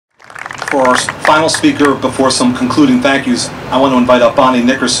for our final speaker, before some concluding thank yous, I want to invite up Bonnie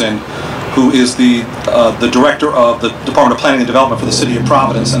Nickerson, who is the director of the Department of Planning and Development for the City of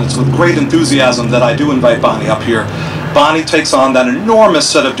Providence, and it's with great enthusiasm that I do invite Bonnie up here. Bonnie takes on that enormous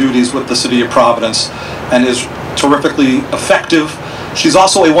set of duties with the City of Providence and is terrifically effective. She's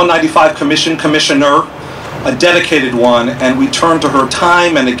also a 195 commissioner, a dedicated one, and we turn to her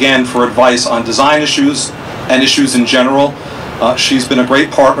time and again for advice on design issues and issues in general. She's been a great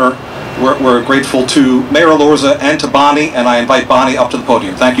partner. We're grateful to Mayor Elorza and to Bonnie, and I invite Bonnie up to the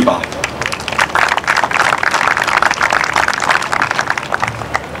podium. Thank you, Bonnie.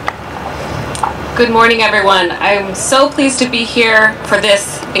 Good morning, everyone. I'm so pleased to be here for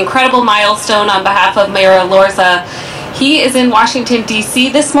this incredible milestone on behalf of Mayor Elorza. He is in Washington, D.C.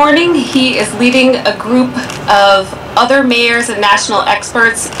 this morning. He is leading a group of other mayors and national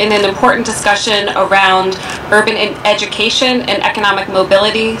experts in an important discussion around urban education and economic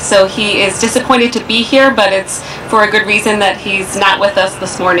mobility. So he is disappointed to be here, but it's for a good reason that he's not with us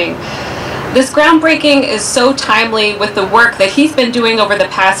this morning. This groundbreaking is so timely with the work that he's been doing over the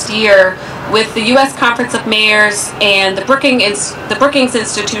past year with the U.S. Conference of Mayors and the Brookings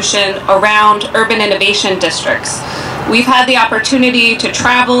Institution around urban innovation districts. We've had the opportunity to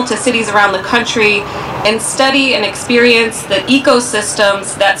travel to cities around the country and study and experience the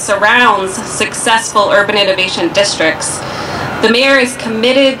ecosystems that surrounds successful urban innovation districts. The mayor is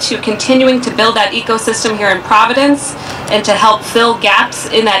committed to continuing to build that ecosystem here in Providence and to help fill gaps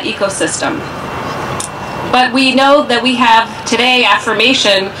in that ecosystem. But we know that we have today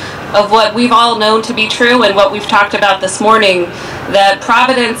affirmation of what we've all known to be true and what we've talked about this morning, that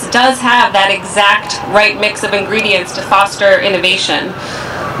Providence does have that exact right mix of ingredients to foster innovation.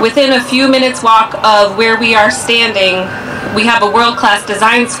 Within a few minutes walk of where we are standing, we have a world-class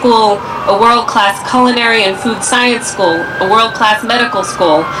design school, a world-class culinary and food science school, a world-class medical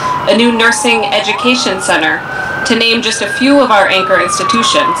school, a new nursing education center, to name just a few of our anchor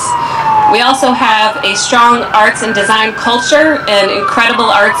institutions. We also have a strong arts and design culture and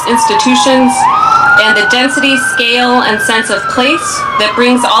incredible arts institutions, and the density, scale, and sense of place that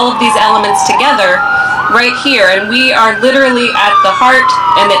brings all of these elements together right here. And we are literally at the heart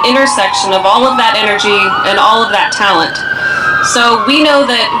and the intersection of all of that energy and all of that talent. So we know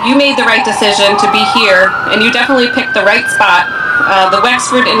that you made the right decision to be here, and you definitely picked the right spot. The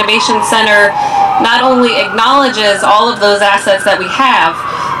Wexford Innovation Center not only acknowledges all of those assets that we have,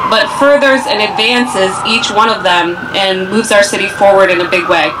 but furthers and advances each one of them and moves our city forward in a big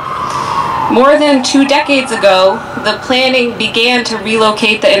way. More than 2 decades ago, the planning began to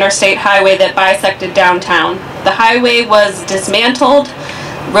relocate the interstate highway that bisected downtown. The highway was dismantled,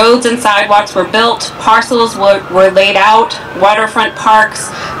 roads and sidewalks were built, parcels were laid out, waterfront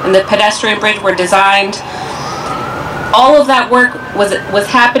parks and the pedestrian bridge were designed. All of that work was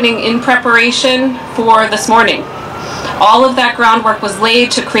happening in preparation for this morning. All of that groundwork was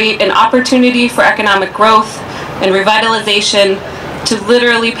laid to create an opportunity for economic growth and revitalization to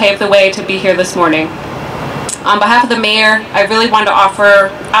literally pave the way to be here this morning. On behalf of the mayor, I really want to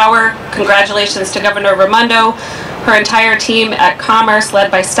offer our congratulations to Governor Raimondo, her entire team at Commerce led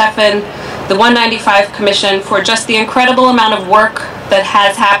by Stefan, the 195 Commission for just the incredible amount of work that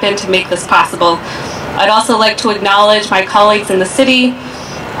has happened to make this possible. I'd also like to acknowledge my colleagues in the city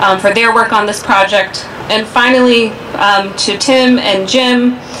for their work on this project. And finally, to Tim and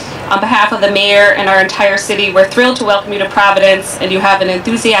Jim, on behalf of the mayor and our entire city, we're thrilled to welcome you to Providence, and you have an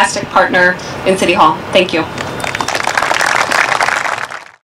enthusiastic partner in City Hall. Thank you.